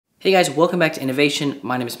Hey guys, welcome back to Innovation.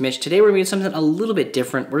 My name is Mitch. Today we're going to be doing something a little bit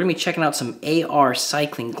different. We're going to be checking out some AR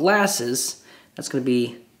cycling glasses. That's going to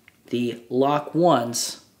be the LAWK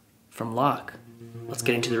ones from LAWK. Let's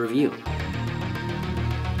get into the review.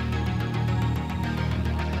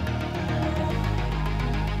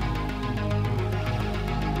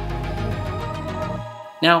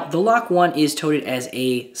 Now, the LAWK One is touted as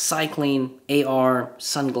a cycling AR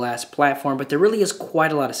sunglass platform, but there really is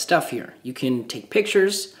quite a lot of stuff here. You can take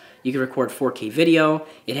pictures, you can record 4K video,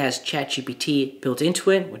 it has ChatGPT built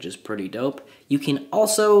into it, which is pretty dope. You can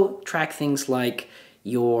also track things like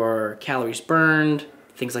your calories burned,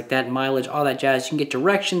 things like that, mileage, all that jazz. You can get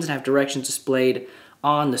directions and have directions displayed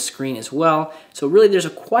on the screen as well. So really there's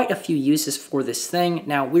quite a few uses for this thing.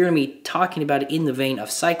 Now, we're going to be talking about it in the vein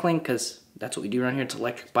of cycling because that's what we do around here. It's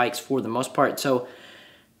electric bikes for the most part. So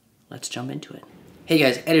let's jump into it. Hey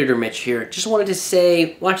guys, Editor Mitch here. Just wanted to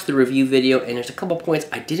say, watch the review video, and there's a couple points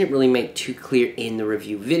I didn't really make too clear in the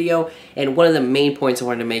review video. And one of the main points I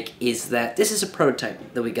wanted to make is that this is a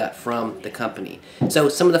prototype that we got from the company. So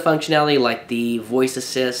some of the functionality, like the voice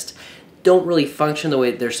assist, don't really function the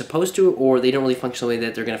way they're supposed to, or they don't really function the way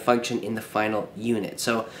that they're going to function in the final unit.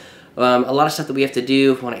 So a lot of stuff that we have to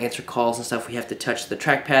do, if we want to answer calls and stuff, we have to touch the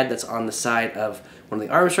trackpad that's on the side of one of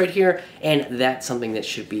the arms right here, and that's something that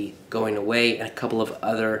should be going away, and a couple of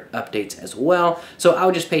other updates as well. So I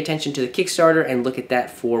would just pay attention to the Kickstarter and look at that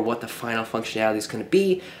for what the final functionality is going to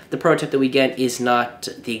be. The prototype that we get is not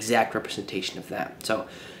the exact representation of that. So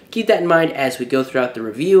keep that in mind as we go throughout the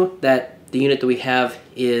review, that the unit that we have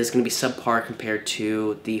is going to be subpar compared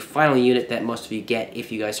to the final unit that most of you get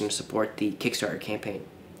if you guys are going to support the Kickstarter campaign.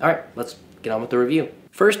 Alright, let's get on with the review.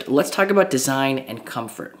 First, let's talk about design and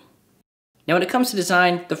comfort. Now when it comes to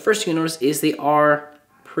design, the first thing you notice is they are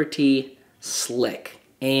pretty slick.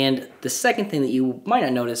 And the second thing that you might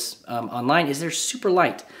not notice online is they're super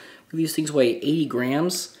light. These things weigh 80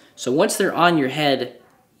 grams, so once they're on your head,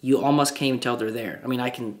 you almost can't even tell they're there. I mean, I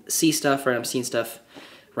can see stuff, right? I'm seeing stuff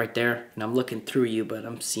right there, and I'm looking through you, but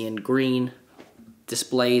I'm seeing green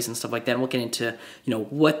displays and stuff like that. I'm looking into,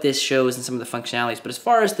 what this shows and some of the functionalities. But as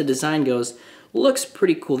far as the design goes, looks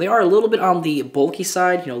pretty cool. They are a little bit on the bulky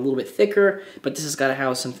side, a little bit thicker, but this has got to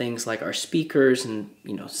house some things like our speakers and,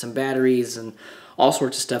 some batteries and all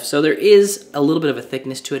sorts of stuff. So there is a little bit of a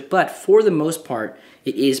thickness to it, but for the most part,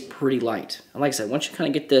 it is pretty light. And like I said, once you kind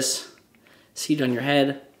of get this seated on your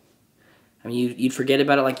head, I mean, you'd forget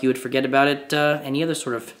about it like you would forget about it any other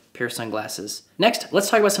sort of pair of sunglasses. Next, let's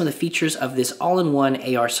talk about some of the features of this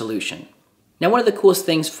all-in-one AR solution. Now, one of the coolest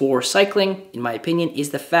things for cycling, in my opinion,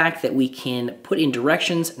 is the fact that we can put in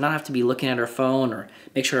directions, not have to be looking at our phone or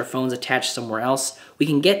make sure our phone's attached somewhere else. We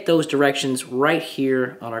can get those directions right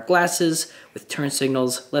here on our glasses with turn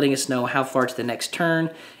signals, letting us know how far to the next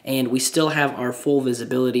turn, and we still have our full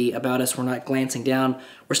visibility about us. We're not glancing down.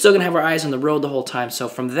 We're still gonna have our eyes on the road the whole time. So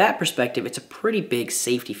from that perspective, it's a pretty big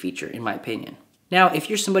safety feature, in my opinion. Now, if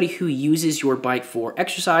you're somebody who uses your bike for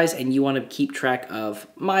exercise and you want to keep track of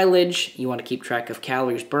mileage, you want to keep track of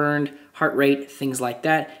calories burned, heart rate, things like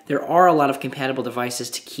that, there are a lot of compatible devices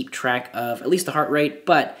to keep track of at least the heart rate,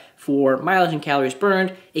 but for mileage and calories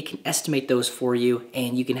burned, it can estimate those for you,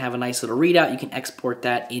 and you can have a nice little readout. You can export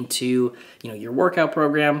that into, your workout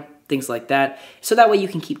program, things like that. So that way you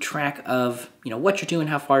can keep track of, what you're doing,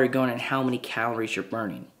 how far you're going, and how many calories you're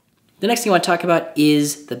burning. The next thing I want to talk about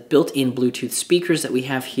is the built-in Bluetooth speakers that we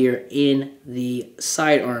have here in the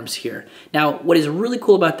side arms here. Now, what is really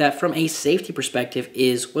cool about that from a safety perspective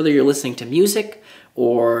is whether you're listening to music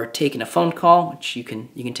or taking a phone call, which you can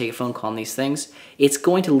take a phone call on these things, it's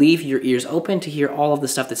going to leave your ears open to hear all of the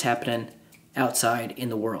stuff that's happening outside in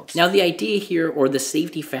the world. Now, the idea here, or the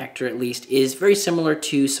safety factor at least, is very similar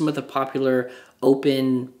to some of the popular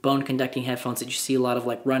open bone conducting headphones that you see a lot of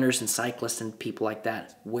like runners and cyclists and people like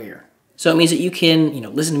that wear. So it means that you can,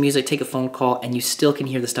 listen to music, take a phone call, and you still can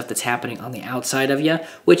hear the stuff that's happening on the outside of you,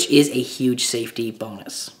 which is a huge safety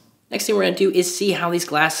bonus. Next thing we're going to do is see how these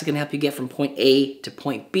glasses are going to help you get from point A to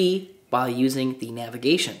point B while using the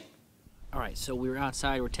navigation. All right, so we're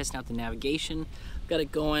outside, we're testing out the navigation. Got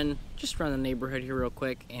it going just around the neighborhood here real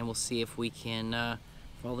quick, and we'll see if we can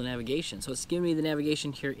follow the navigation. So it's giving me the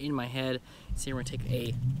navigation here in my head. So we're going to take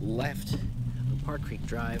a left on Park Creek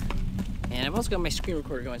Drive. And I've also got my screen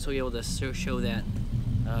recorder going, so we'll be able to show that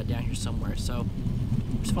down here somewhere. So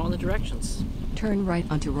just follow the directions. Turn right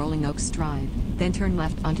onto Rolling Oaks Drive, then turn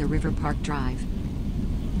left onto River Park Drive.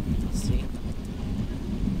 Let's see.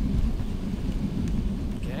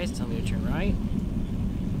 Okay, it's telling me to turn right.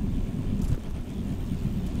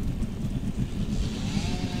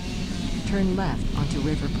 Turn left onto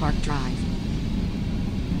River Park Drive.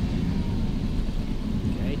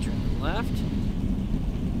 Okay, turn turn left.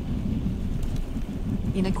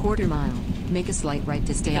 In a quarter mile, make a slight right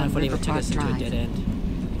to stay Kind on of funny if River it took Park us into a Drive. dead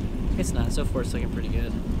end. It's not. So far, it's looking pretty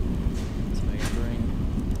good. So I can bring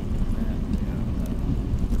that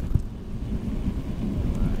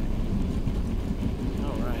down.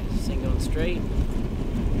 All right. This thing going straight.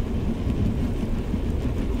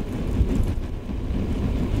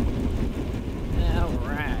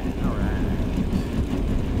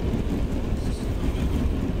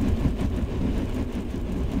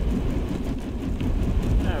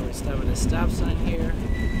 Stop at a stop sign here.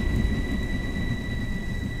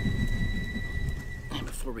 And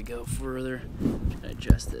before we go further, I'm gonna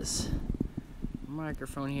adjust this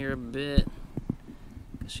microphone here a bit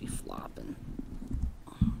because she's flopping.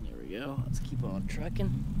 There we go. Let's keep on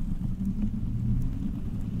trucking.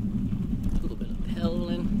 A little bit of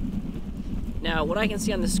pedaling. Now, what I can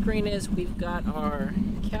see on the screen is we've got our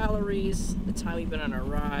calories, the time we've been on our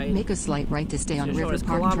ride. Make a slight right to stay on It's River showing us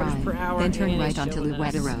Park kilometers per Drive, hour, then turn and right it's onto showing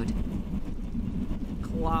Louetta us Road.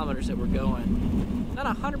 Kilometers that we're going. Not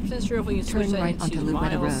 100% sure if we can switch Turn that right onto into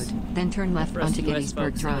Louetta miles. Road, then turn left For us onto US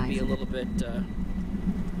Gettysburg folks, that would be a Drive. little bit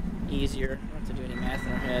easier. We don't have to do any math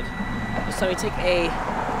in our head. So we take a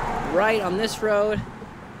right on this road,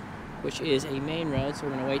 which is a main road, so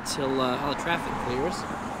we're going to wait till all the traffic clears.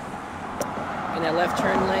 In that left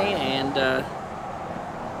turn lane, and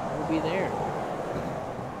we'll be there.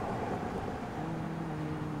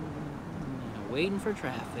 Waiting for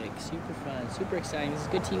traffic. Super fun, super exciting. This is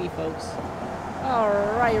good TV, folks.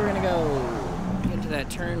 Alright, we're gonna go into that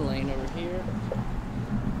turn lane over here.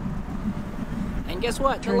 And guess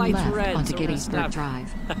what? Turn the light's left red, onto so we're gonna Gettysburg stop.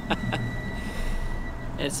 Drive.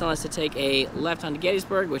 And it's telling us to take a left onto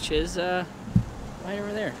Gettysburg, which is right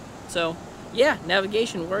over there. So, yeah,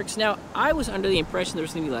 navigation works. Now, I was under the impression there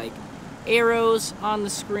was gonna be like arrows on the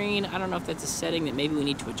screen. I don't know if that's a setting that maybe we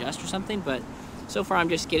need to adjust or something, but so far I'm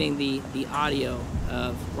just getting the audio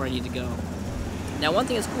of where I need to go. Now, one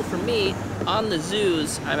thing that's cool for me, on the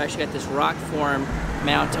zoos, I've actually got this rock form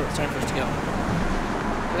mount. Oh, it's time for us to go.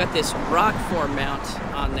 I've got this rock form mount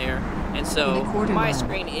on there, and so my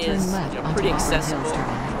screen is pretty accessible.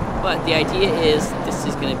 But the idea is that this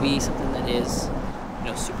is going to be something that is,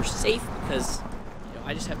 super safe, because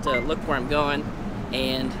I just have to look where I'm going,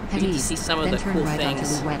 and we get to see some of the cool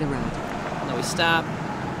things. And then we stop.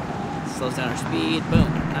 Slows down our speed,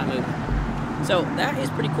 boom, not moving. So that is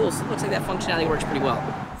pretty cool. So it looks like that functionality works pretty well.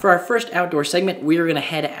 For our first outdoor segment, we are gonna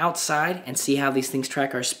head outside and see how these things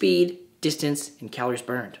track our speed, distance, and calories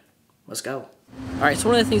burned. Let's go. All right, so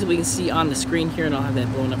one of the things that we can see on the screen here, and I'll have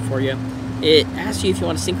that blown up for you, it asks you if you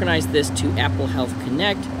want to synchronize this to Apple Health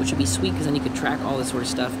Connect, which would be sweet because then you could track all this sort of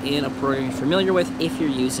stuff in a program you're familiar with if you're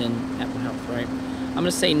using Apple Health, right? I'm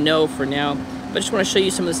gonna say no for now, but I just wanna show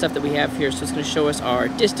you some of the stuff that we have here. So it's gonna show us our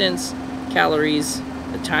distance, calories,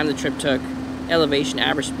 the time the trip took, elevation,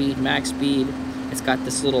 average speed, max speed. It's got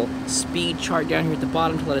this little speed chart down here at the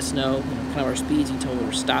bottom to let us know, kind of our speeds. You can tell where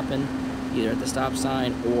we're stopping, either at the stop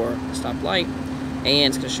sign or the stoplight, and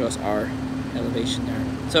it's going to show us our elevation there.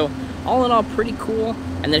 So all in all, pretty cool.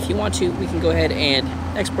 And then if you want to, we can go ahead and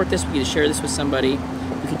export this. We can share this with somebody.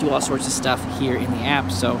 We can do all sorts of stuff here in the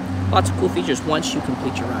app. So lots of cool features once you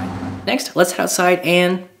complete your ride. Next, let's head outside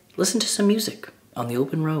and listen to some music on the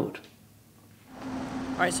open road.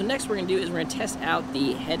 All right, so next we're gonna do is we're gonna test out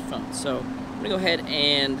the headphones. So I'm gonna go ahead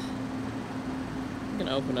and I'm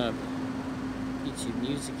gonna open up YouTube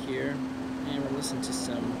Music here, and we'll listen to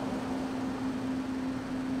some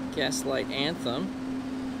Gaslight Anthem.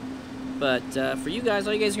 But for you guys,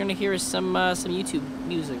 all you guys are gonna hear is some YouTube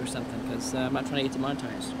music or something, because I'm not trying to get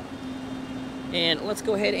demonetized. And let's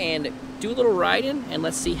go ahead and do a little riding, and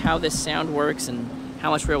let's see how this sound works and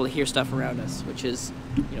how much we're able to hear stuff around us, which is,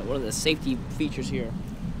 one of the safety features here.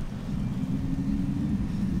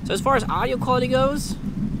 So as far as audio quality goes,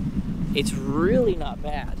 it's really not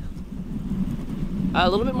bad. A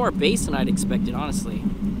little bit more bass than I'd expected, honestly.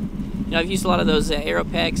 I've used a lot of those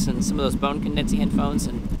Aeropex and some of those bone condensing headphones,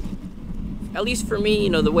 and at least for me,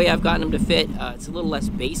 the way I've gotten them to fit, it's a little less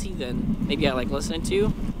bassy than maybe I like listening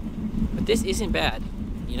to. But this isn't bad,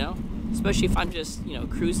 especially if I'm just,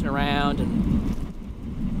 cruising around and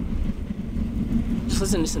just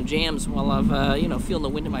listening to some jams while I'm, feeling the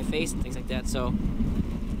wind in my face and things like that. So,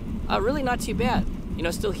 really not too bad.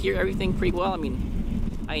 Still hear everything pretty well. I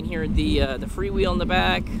mean, I can hear the freewheel in the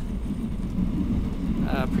back.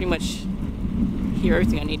 Pretty much hear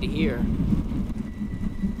everything I need to hear.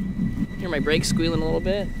 Hear my brakes squealing a little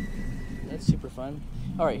bit. That's super fun.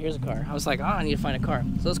 All right, here's a car. I was like, I need to find a car.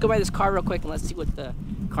 So let's go by this car real quick and let's see what the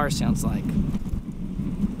car sounds like.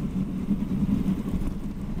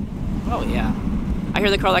 Oh yeah, I hear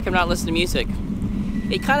the car like I'm not listening to music.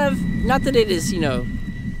 It kind of, not that it is, you know,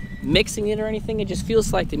 mixing it or anything, it just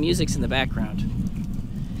feels like the music's in the background.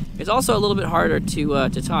 It's also a little bit harder to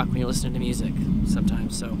talk when you're listening to music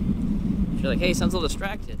sometimes, so if you're like, hey, sounds a little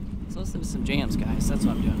distracted, let's listen to some jams, guys. That's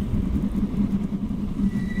what I'm doing.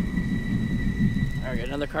 Alright, got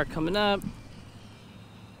another car coming up.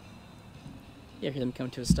 Yeah, hear them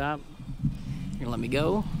coming to a stop. You're gonna let me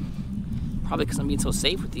go? Probably because I'm being so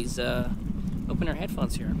safe with these open-ear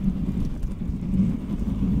headphones here.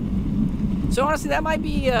 So honestly, that might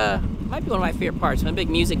be one of my favorite parts. I'm a big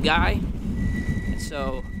music guy, and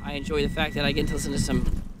so I enjoy the fact that I get to listen to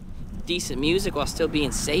some decent music while still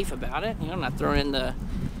being safe about it. You know, I'm not throwing in the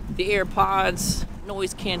AirPods,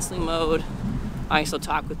 noise canceling mode. I can still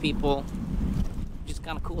talk with people, which is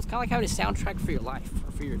kind of cool. It's kind of like having a soundtrack for your life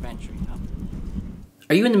or for your adventure, you know?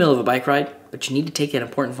 Are you in the middle of a bike ride, but you need to take an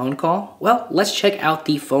important phone call? Well, let's check out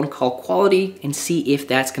the phone call quality and see if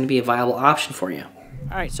that's going to be a viable option for you.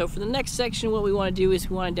 All right, so for the next section, what we want to do is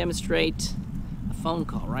we want to demonstrate a phone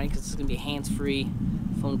call, right? Because it's going to be a hands-free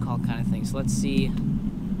phone call kind of thing. So let's see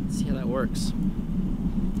how that works.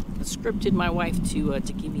 I scripted my wife to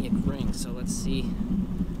give me a ring, so let's see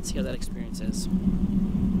how that experience is.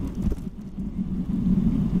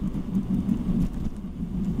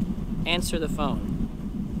 Answer the phone.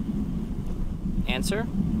 Answer.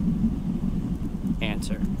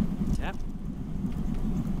 Answer. Tap.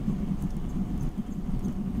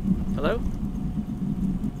 Hello?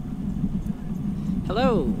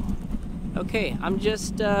 Hello. Okay, I'm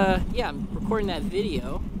just, yeah, I'm recording that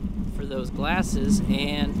video for those glasses,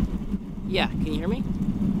 and yeah, can you hear me?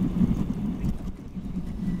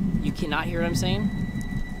 You cannot hear what I'm saying?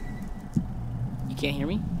 You can't hear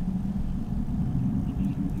me?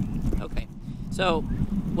 Okay, so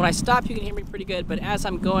when I stop, you can hear me pretty good, but as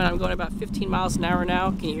I'm going about 15 miles an hour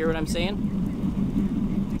now. Can you hear what I'm saying?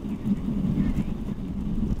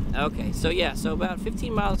 Okay, so yeah, so about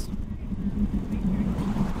 15 miles.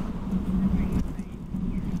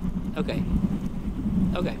 Okay.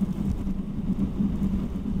 Okay.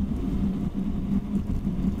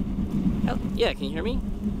 Yeah, can you hear me?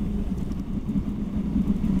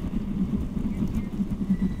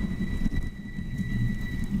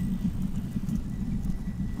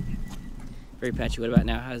 Very patchy. What about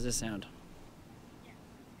now? How does this sound?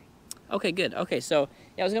 Okay, good. Okay, so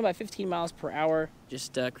yeah, I was going about 15 miles per hour,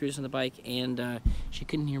 just cruising on the bike, and she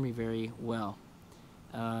couldn't hear me very well.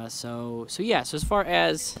 So yeah, so as far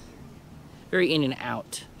as very in and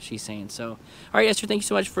out, she's saying. So, all right, Esther, thank you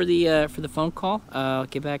so much for the phone call. I'll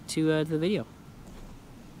get back to the video.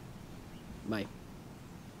 Bye.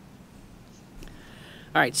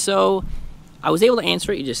 All right, so I was able to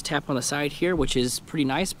answer it. You just tap on the side here, which is pretty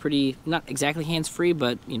nice, pretty, not exactly hands-free,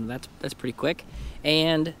 but you know, that's pretty quick.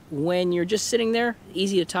 And when you're just sitting there,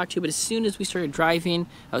 easy to talk to, but as soon as we started driving,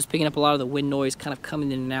 I was picking up a lot of the wind noise kind of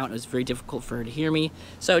coming in and out. It was very difficult for her to hear me.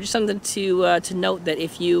 So just something to note, that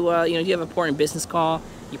if you, you know, if you have an important business call,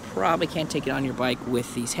 you probably can't take it on your bike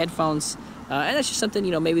with these headphones. And that's just something,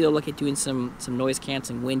 you know, maybe they'll look at doing some noise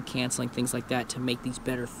canceling, wind canceling, things like that to make these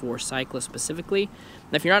better for cyclists specifically.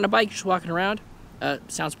 And if you're on a bike, just walking around,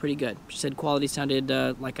 sounds pretty good. She said quality sounded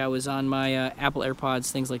like I was on my Apple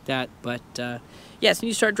AirPods, things like that. But yeah, so when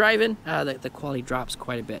you start driving, the quality drops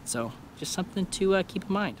quite a bit. So just something to keep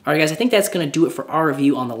in mind. All right, guys, I think that's going to do it for our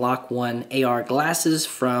review on the LAWK 1 AR glasses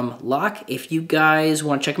from LAWK. If you guys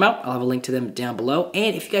want to check them out, I'll have a link to them down below.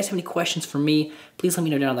 And if you guys have any questions for me, please let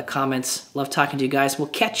me know down in the comments. Love talking to you guys. We'll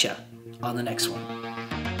catch you on the next one.